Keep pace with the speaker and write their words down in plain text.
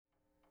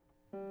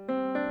There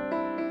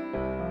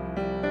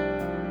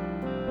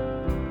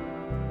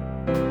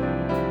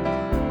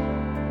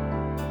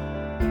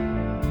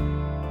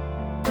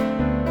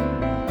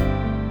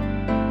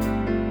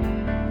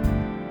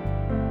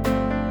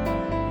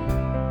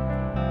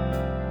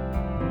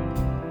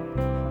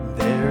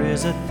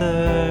is a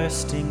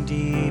thirsting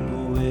deep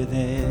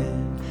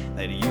within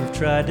that you've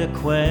tried to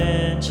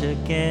quench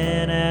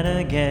again and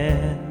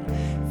again,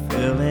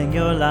 filling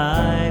your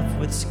life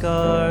with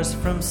scars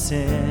from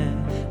sin,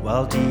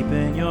 while deep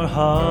in your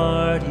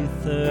heart you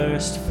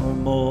thirst for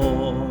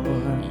more.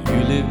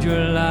 You lived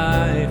your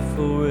life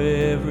for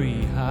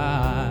every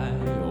high,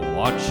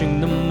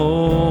 watching the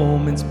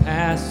moments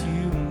pass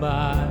you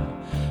by,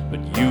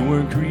 but you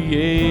weren't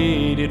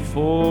created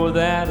for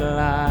that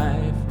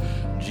life.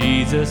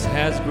 Jesus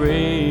has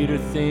greater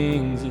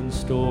things in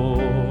store,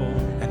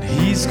 and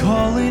He's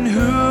calling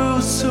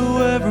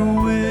whosoever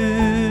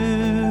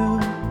will,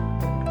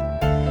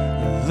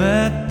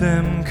 let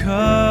them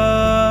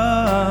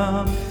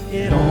come.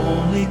 It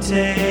only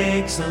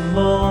takes a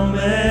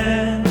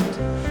moment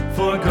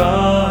for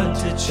God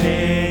to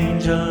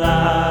change a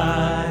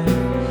life.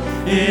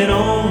 It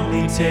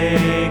only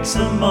takes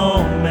a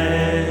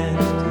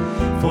moment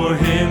for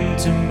Him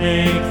to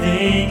make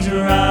things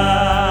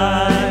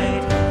right.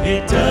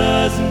 It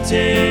doesn't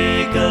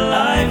take a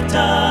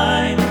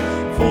lifetime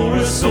for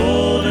a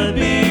soul to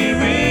be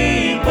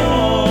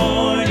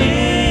reborn.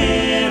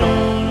 It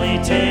only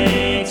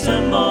takes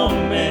a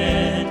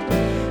moment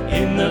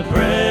in the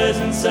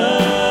presence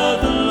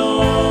of the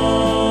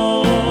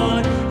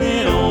Lord.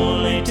 It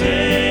only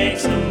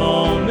takes a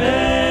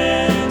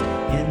moment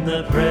in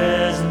the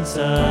presence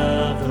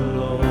of the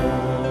Lord.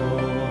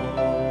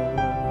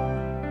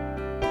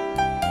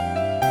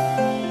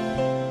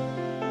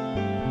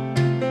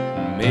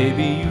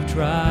 Maybe you've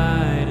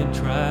tried and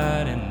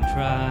tried and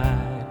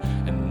tried,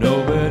 and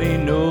nobody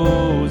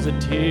knows the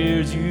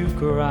tears you've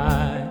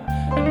cried,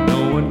 and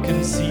no one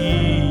can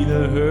see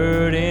the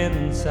hurt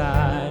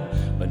inside,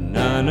 but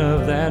none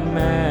of that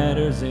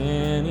matters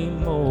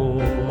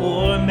anymore.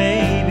 Or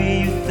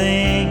maybe you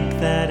think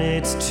that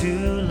it's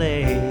too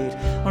late,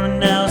 or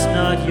now's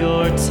not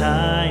your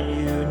time,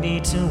 you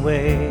need to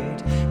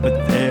wait.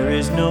 But there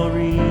is no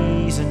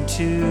reason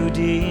to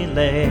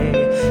delay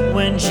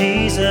when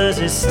Jesus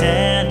is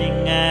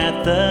standing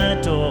at the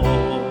door,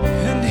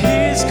 and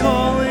He's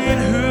calling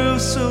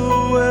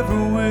whosoever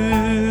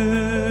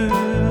will,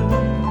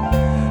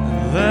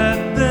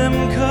 let them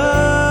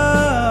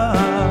come.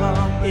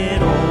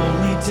 It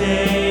only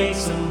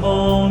takes a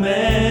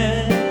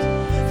moment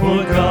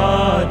for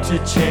God to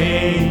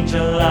change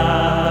a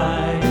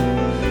life.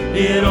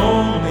 It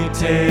only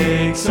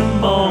takes a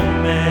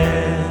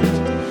moment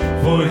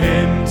for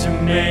Him to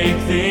make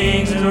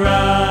things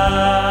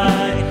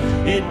right.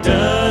 It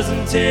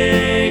doesn't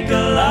take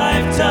a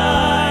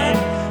lifetime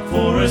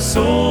for a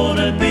soul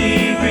to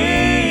be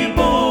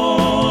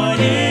reborn.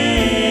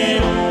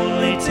 It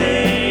only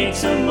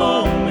takes a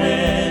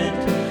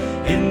moment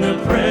in the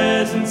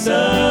presence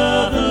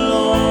of the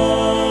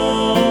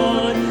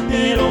Lord.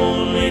 It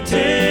only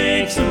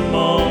takes a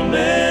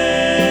moment.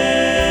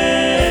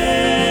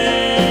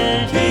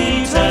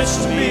 He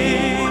touched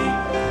me.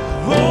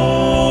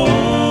 Oh,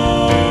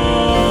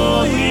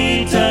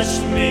 He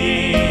touched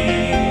me.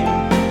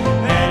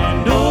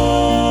 And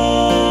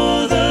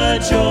oh, the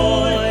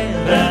joy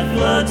that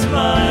floods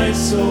my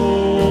soul.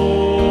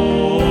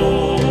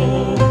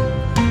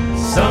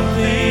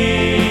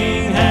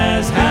 Something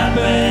has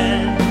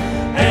happened,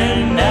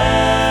 and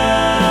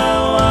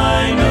now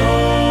I know.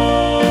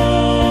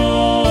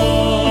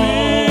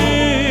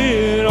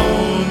 It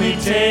only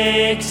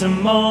takes a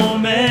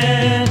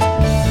moment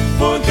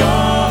for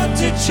God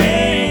to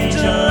change a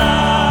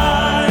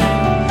life.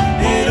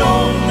 It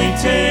only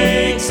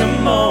takes a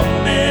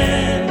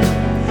moment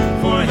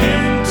for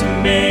Him to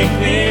make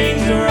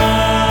things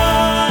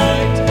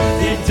right.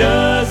 It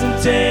doesn't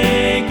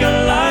take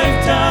a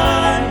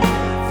lifetime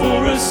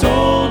for a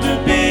soul to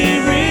be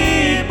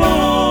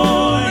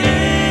reborn.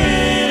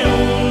 It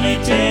only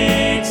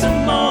takes a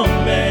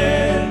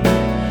moment.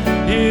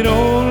 It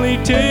only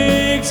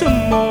takes a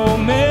moment.